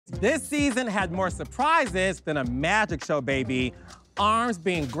This season had more surprises than a magic show, baby. Arms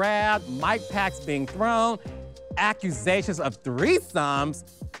being grabbed, mic packs being thrown, accusations of threesomes,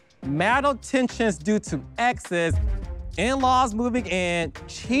 marital tensions due to exes, in-laws moving in,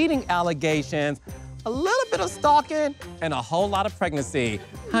 cheating allegations, a little bit of stalking, and a whole lot of pregnancy.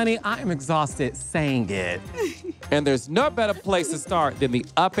 Honey, I am exhausted saying it. And there's no better place to start than the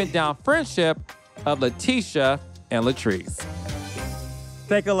up and down friendship of Lateshia and Latrice.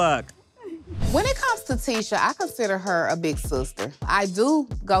 Take a look. When it comes to Tisha, I consider her a big sister. I do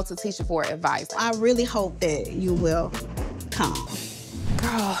go to Tisha for advice. I really hope that you will come.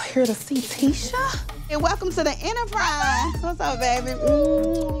 Girl, here to see Tisha? And welcome to the Enterprise. What's up, baby?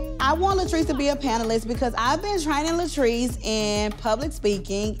 I want Latrice to be a panelist because I've been training Latrice in public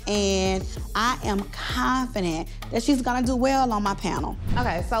speaking, and I am confident that she's gonna do well on my panel.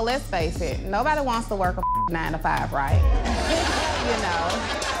 Okay, so let's face it. Nobody wants to work a 9 to 5, right? You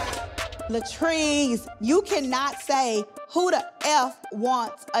know. Latrice, you cannot say who the F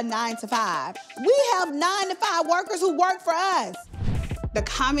wants a 9 to 5. We have 9 to 5 workers who work for us. The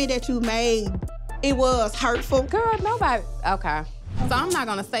comment that you made, it was hurtful. Girl, nobody, okay. So I'm not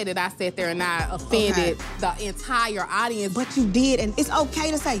gonna say that I sat there and I offended the entire audience. But you did, and it's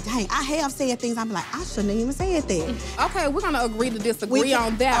okay to say, dang, I have said things, I'm like, I shouldn't have even said that. Okay, we're gonna agree to disagree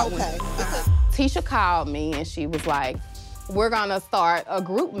on that one. Tisha called me and she was like, we're gonna start a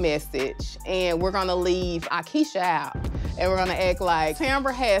group message and we're gonna leave Akeisha out. And we're gonna act like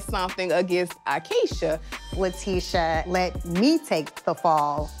Tamra has something against Akeisha. Lateshia let me take the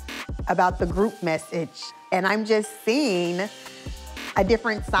fall about the group message. And I'm just seeing a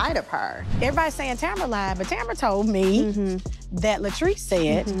different side of her. Everybody's saying Tamra lied, but Tamra told me that Latrice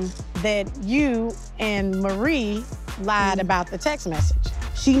said that you and Marie lied about the text message.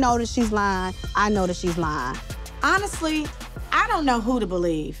 She knows that she's lying, I know that she's lying. Honestly, I don't know who to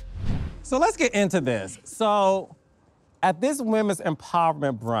believe. So let's get into this. So at this women's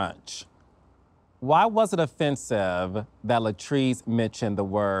empowerment brunch, why was it offensive that Latrice mentioned the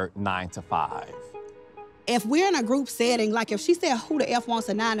word 9 to 5? If we're in a group setting, like if she said, who the F wants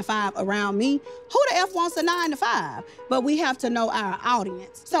a 9 to 5 around me, who the F wants a 9 to 5? But we have to know our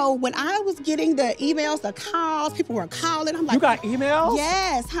audience. So when I was getting the emails, the calls, people were calling, I'm like— You got emails?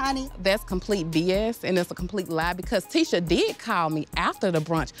 Yes, honey. That's complete BS and it's a complete lie because Tisha did call me after the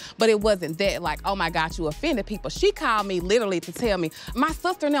brunch, but it wasn't that like, oh my God, you offended people. She called me literally to tell me, my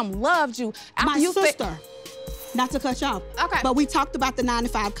sister and them loved you. After My sister. Not to cut you off. Okay. But we talked about the 9 to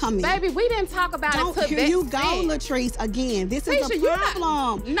 5 coming. Baby, we didn't talk about it till Here you go, Latrice, again. This is Tisha, a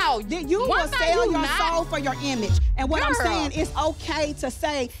problem. You will sell your soul for your image. And what I'm saying, it's okay to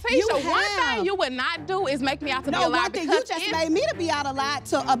say, Tisha, one thing you would not do is make me out to be a lie. One thing you just made me to be out a lie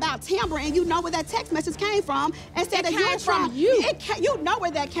about Tamra, and you know where that text message came from, and said that you're from you. You know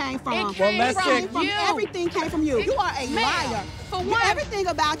where that came from. It came from you. Everything came from you. You are a liar. For one, everything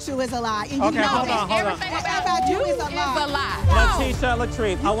about you is a lie, and you know hold that. on. Everything about you is a lie. Lateshia,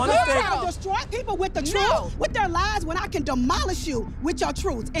 Latrice, I want to say— Girl, destroy people with the truth, with their lies, when I can demolish you with your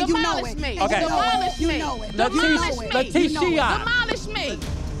truth, and you know it. Me. Okay. You know it. Lateshia. Demolish me.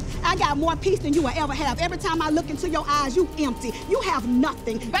 I got more peace than you will ever have. Every time I look into your eyes, you empty. You have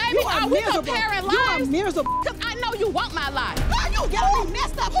nothing. Baby, are we comparing lives? You are miserable. Because I know you want my life. Girl, you got me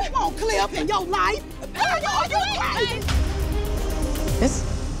messed up. Who won't clip in your life? Girl, are you crazy? It's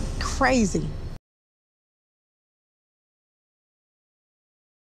crazy.